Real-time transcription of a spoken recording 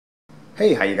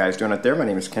Hey, how you guys doing out there? My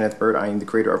name is Kenneth Bird. I am the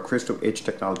creator of Crystal Edge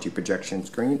Technology Projection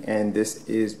Screen, and this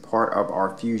is part of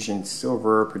our Fusion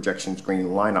Silver Projection Screen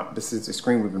lineup. This is the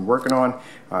screen we've been working on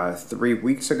 3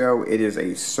 weeks ago. It is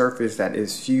a surface that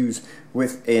is fused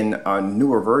within a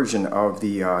newer version of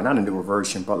the, not a newer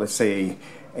version, but let's say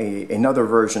another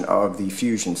version of the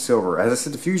Fusion Silver. As I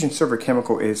said, the Fusion Silver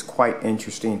chemical is quite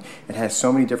interesting. It has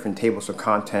so many different tables of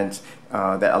contents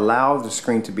that allow the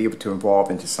screen to be able to evolve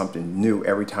into something new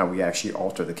every time we actually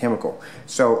alter the chemical.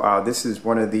 So this is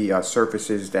one of the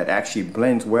surfaces that actually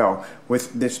blends well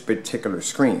with this particular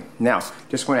screen. Now,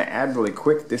 just want to add really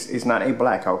quick, this is not a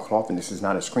blackout cloth and this is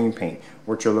not a screen paint.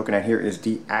 What you're looking at here is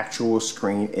the actual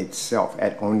screen itself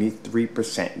at only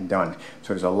 3% done.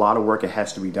 So there's a lot of work that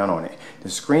has to be done on it. The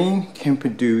screen can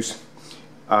produce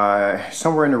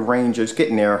somewhere in the range, it's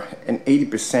getting there, an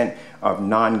 80% of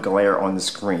non-glare on the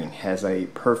screen. Has a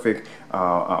perfect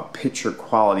picture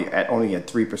quality at only at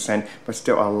 3%, but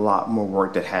still a lot more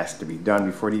work that has to be done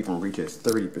before it even reaches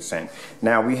 30%.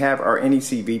 Now we have our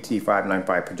NEC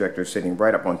VT595 projector sitting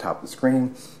right up on top of the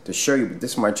screen to show you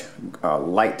this much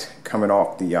light coming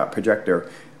off the projector,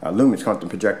 Lumens coming off the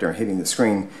projector and hitting the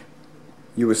screen.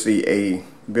 You will see a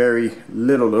very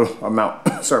little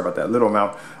amount, sorry about that, little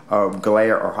amount of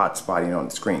glare or hot spotting on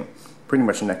the screen. Pretty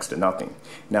much next to nothing.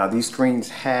 Now these screens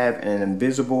have an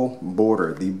invisible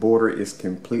border. The border is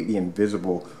completely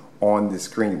invisible on the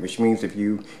screen, which means if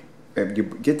you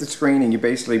get the screen and you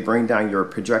basically bring down your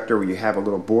projector where you have a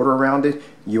little border around it,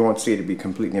 you won't see it to be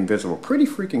completely invisible. Pretty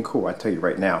freaking cool, I tell you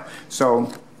right now.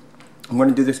 So I'm going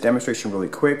to do this demonstration really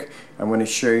quick. I'm going to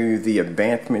show you the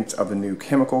advancements of the new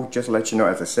chemical. Just to let you know,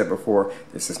 as I said before,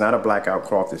 this is not a blackout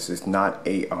cloth. This is not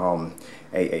a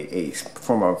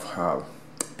form of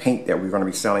paint that we're going to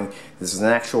be selling. This is an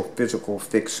actual physical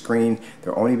fixed screen.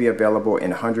 They'll only be available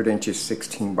in 100 inches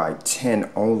 16 by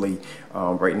 10 only.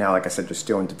 Right now, like I said, they're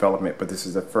still in development, but this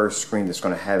is the first screen that's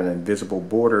going to have an invisible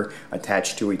border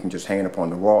attached to it. You can just hang it up on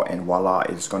the wall and voila,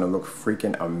 it's going to look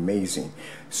freaking amazing.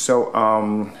 So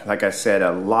like I said,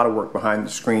 a lot of work behind the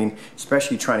screen,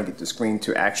 especially trying to get the screen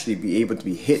to actually be able to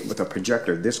be hit with a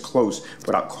projector this close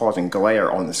without causing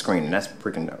glare on the screen, and that's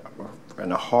freaking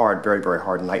and a hard, very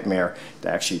hard nightmare to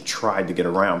actually try to get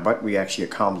around, but we actually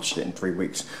accomplished it in 3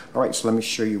 weeks. All right, so let me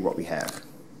show you what we have.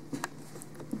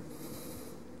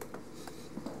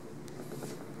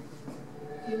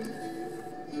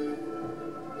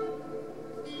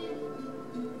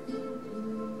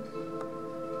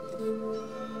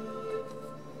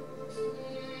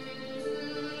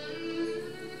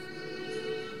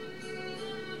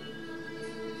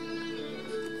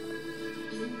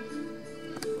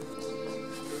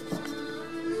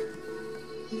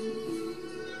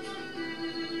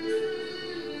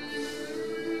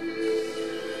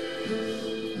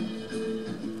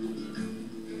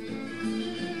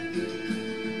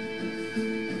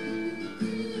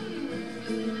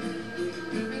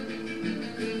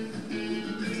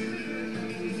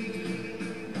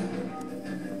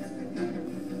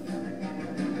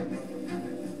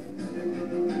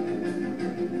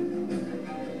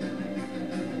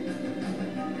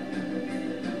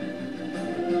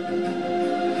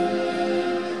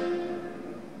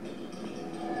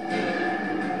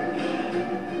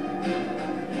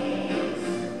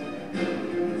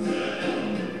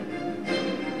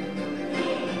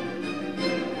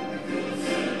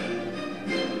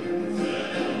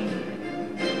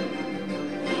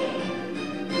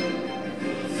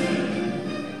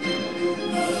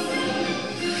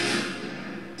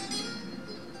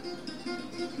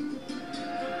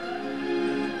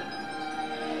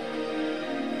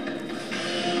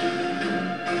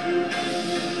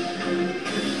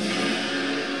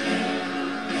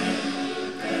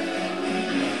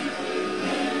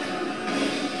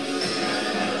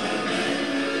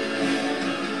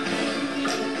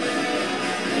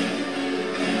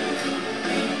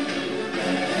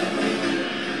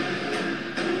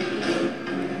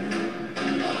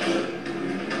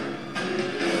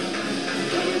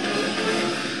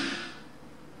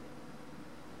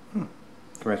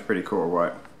 That's pretty cool,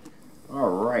 what?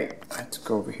 Alright, let's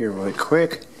go over here really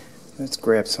quick. Let's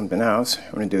grab something else.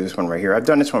 I'm going to do this one right here. I've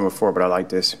done this one before, but I like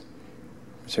this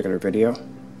particular video.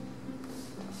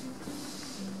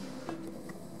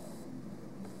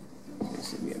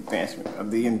 This is the advancement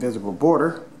of the invisible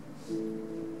border.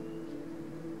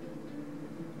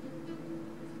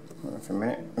 Hold on for a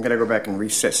minute. I'm going to go back and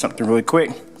reset something really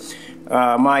quick.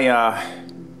 The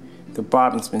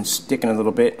bottom's been sticking a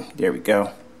little bit. There we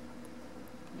go.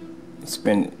 It's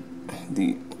been,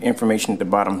 the information at the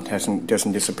bottom doesn't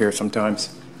disappear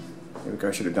sometimes. There we go,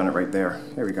 I should have done it right there.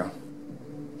 There we go.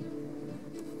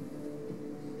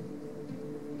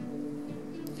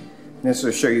 This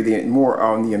will show you the more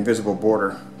on the invisible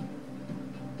border.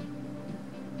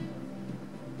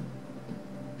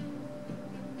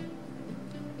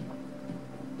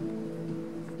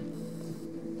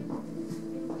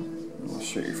 I'll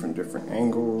show you from different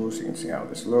angles. You can see how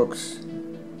this looks.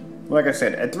 Like I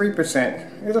said, at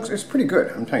 3%, it's pretty good.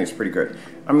 I'm telling you, it's pretty good.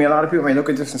 I mean, a lot of people may look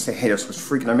at this and say, hey, this was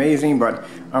freaking amazing, but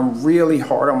I'm really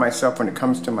hard on myself when it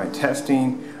comes to my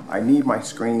testing. I need my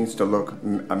screens to look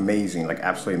amazing, like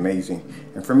absolutely amazing.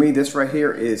 And for me, this right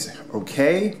here is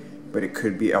okay, but it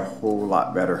could be a whole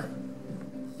lot better.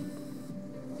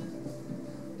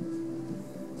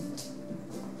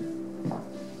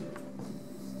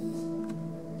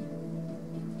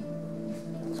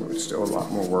 So it's still a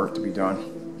lot more work to be done.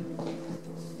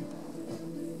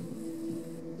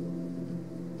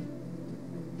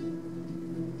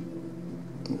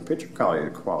 Picture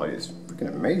quality is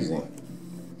freaking amazing.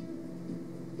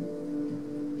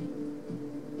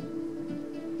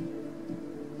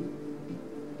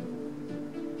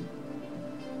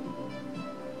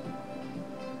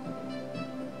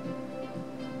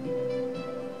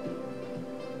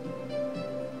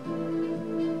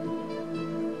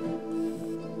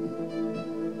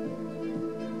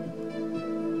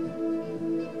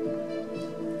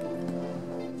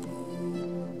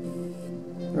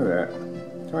 Look at that.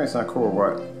 Tell me it's not cool or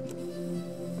what?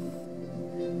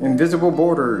 Invisible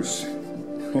borders.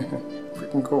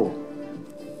 Freaking cool.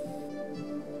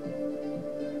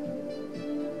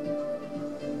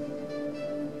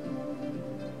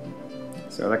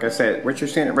 So like I said, what you're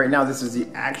seeing right now, this is the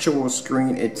actual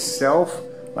screen itself.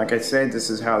 Like I said, this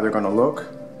is how they're gonna look.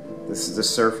 This is the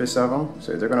surface of them.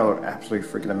 So they're gonna look absolutely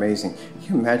freaking amazing.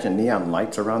 Can you imagine neon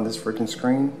lights around this freaking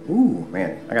screen? Ooh,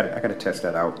 man, I gotta test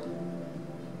that out.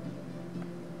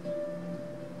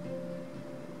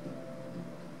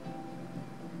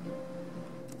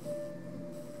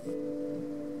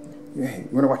 Yeah, you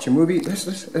wanna watch a movie?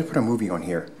 Let's put a movie on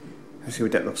here. Let's see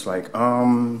what that looks like.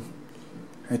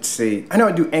 Let's see. I know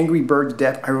I do Angry Birds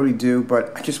Death, I really do,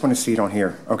 but I just want to see it on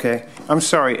here, okay? I'm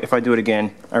sorry if I do it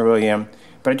again, I really am.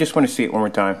 But I just want to see it one more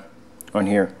time on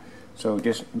here. So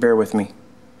just bear with me.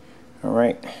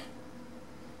 Alright? I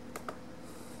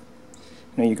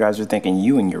know you guys are thinking,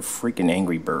 you and your freaking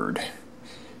Angry Bird.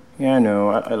 Yeah, I know,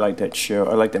 I like that show.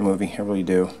 I like that movie, I really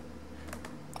do.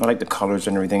 I like the colors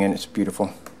and everything, and it's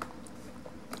beautiful.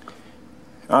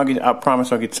 I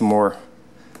promise I'll get some more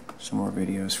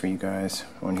videos for you guys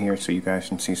on here so you guys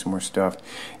can see some more stuff.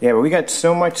 Yeah, but we got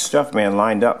so much stuff, man,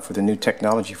 lined up for the new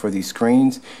technology for these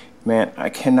screens. Man, I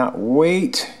cannot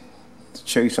wait to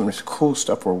show you some of this cool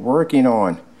stuff we're working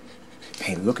on.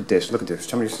 Hey, look at this, look at this.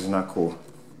 Tell me this is not cool.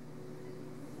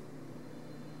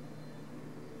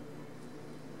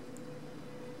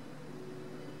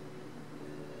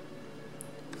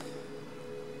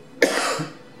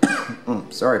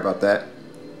 Sorry about that.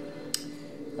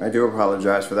 I do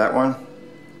apologize for that one.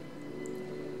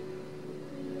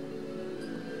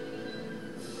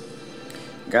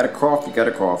 Got a cough, you got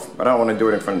a cough. But I don't want to do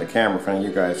it in front of the camera, in front of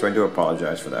you guys, so I do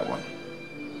apologize for that one.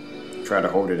 Try to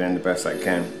hold it in the best I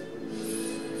can.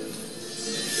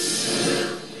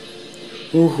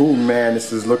 Ooh, man,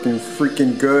 this is looking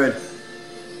freaking good.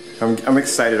 I'm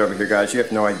excited over here, guys. You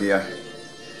have no idea.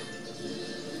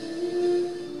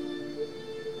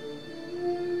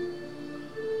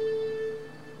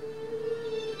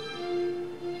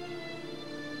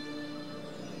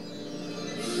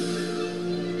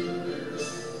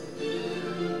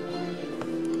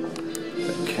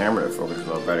 Camera to focus a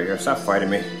little better here. Stop fighting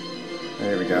me.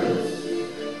 There we go.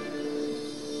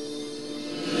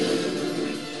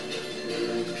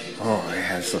 Oh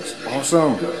yeah, this looks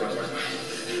awesome.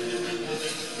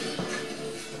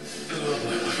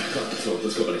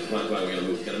 Let's go, buddy. Come on, we're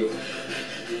gonna move.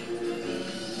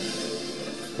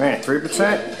 Man,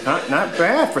 3%? Not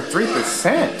bad for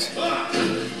 3%.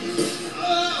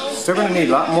 Still gonna need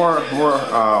a lot more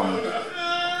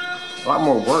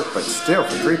work, but still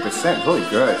for 3%, really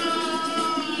good.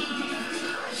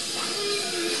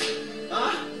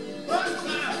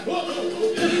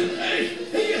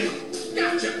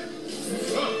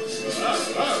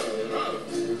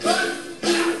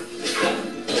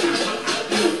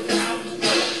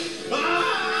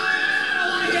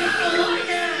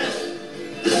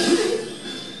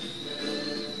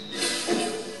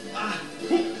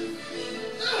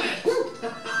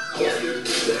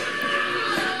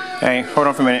 Hey, hold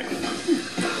on for a minute.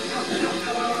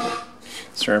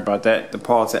 Sorry about that. The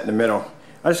paw's at the middle.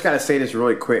 I just gotta say this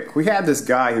really quick. We have this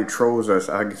guy who trolls us.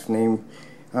 His name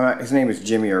is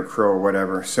Jimmy or Crow or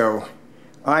whatever. So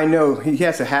I know he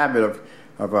has a habit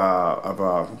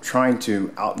of trying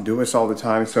to outdo us all the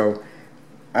time. So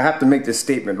I have to make this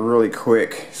statement really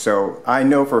quick. So I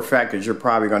know for a fact that you're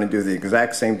probably going to do the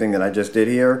exact same thing that I just did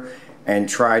here and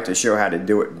try to show how to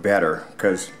do it better,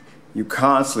 because you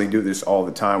constantly do this all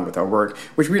the time with our work,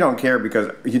 which we don't care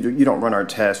because you don't run our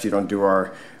tests, you don't do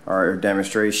our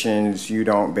demonstrations, you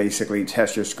don't basically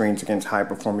test your screens against high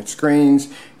performance screens,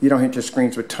 you don't hit your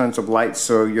screens with tons of lights,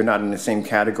 so you're not in the same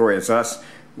category as us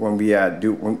when we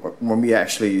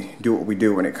actually do what we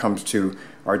do when it comes to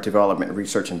our development,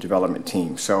 research and development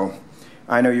team. So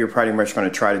I know you're pretty much going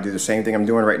to try to do the same thing I'm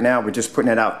doing right now, but just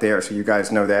putting it out there so you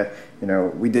guys know that, you know,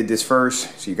 we did this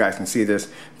first so you guys can see this.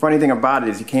 Funny thing about it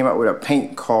is he came out with a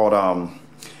paint called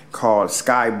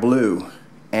Sky Blue,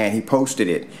 and he posted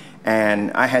it.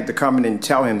 And I had to come in and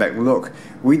tell him that, look,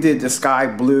 we did the Sky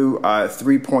Blue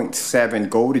 3.7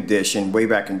 Gold Edition way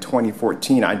back in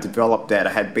 2014. I developed that.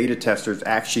 I had beta testers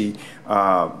actually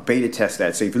beta test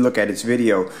that. So if you look at his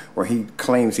video where he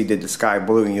claims he did the Sky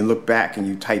Blue, and you look back and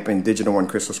you type in Digital One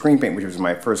Crystal Screen Paint, which was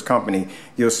my first company,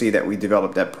 you'll see that we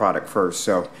developed that product first.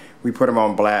 So we put him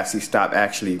on blast. He stopped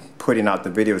actually putting out the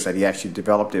videos that he actually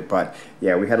developed it. But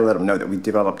yeah, we had to let him know that we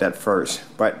developed that first.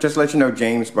 But just to let you know,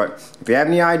 James, but if you have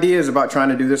any ideas about trying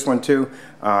to do this one too,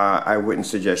 I wouldn't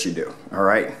suggest you do. All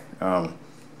right.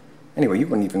 Anyway, you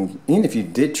wouldn't even if you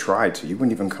did try to, you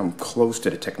wouldn't even come close to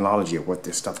the technology of what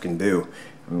this stuff can do.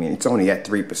 I mean, it's only at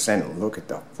 3%. Look at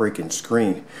the freaking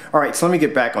screen. All right, so let me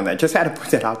get back on that. Just had to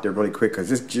put that out there really quick because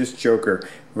this joker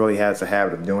really has a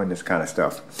habit of doing this kind of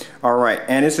stuff. All right,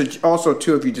 and it's also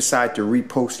too if you decide to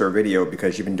repost our video,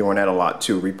 because you've been doing that a lot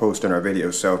too, reposting our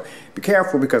videos. So be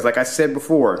careful, because like I said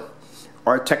before,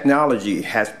 our technology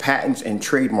has patents and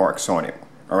trademarks on it.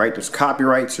 All right, there's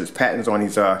copyrights, there's patents on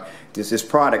this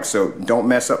product, so don't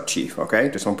mess up, Chief, okay?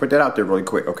 Just want to put that out there really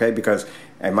quick, okay? Because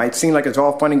it might seem like it's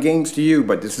all fun and games to you,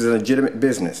 but this is a legitimate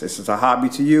business. This is a hobby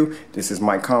to you. This is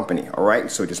my company, all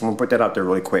right? So just want to put that out there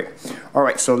really quick. All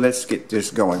right, so let's get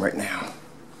this going right now.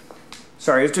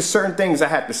 Sorry, it's just certain things I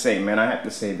have to say, man. I have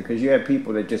to say, because you have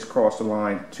people that just cross the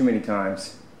line too many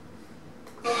times.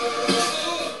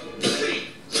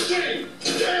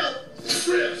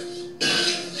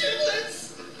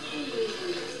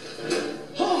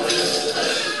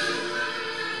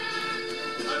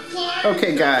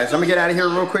 Okay guys, I'm gonna get out of here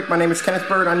real quick. My name is Kenneth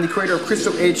Bird. I'm the creator of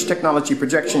Crystal Edge Technology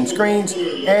Projection Screens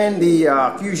and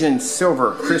the Fusion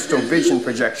Silver Crystal Vision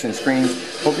Projection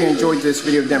Screens. Hope you enjoyed this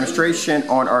video demonstration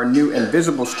on our new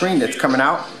invisible screen that's coming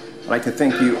out. I'd like to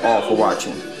thank you all for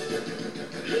watching.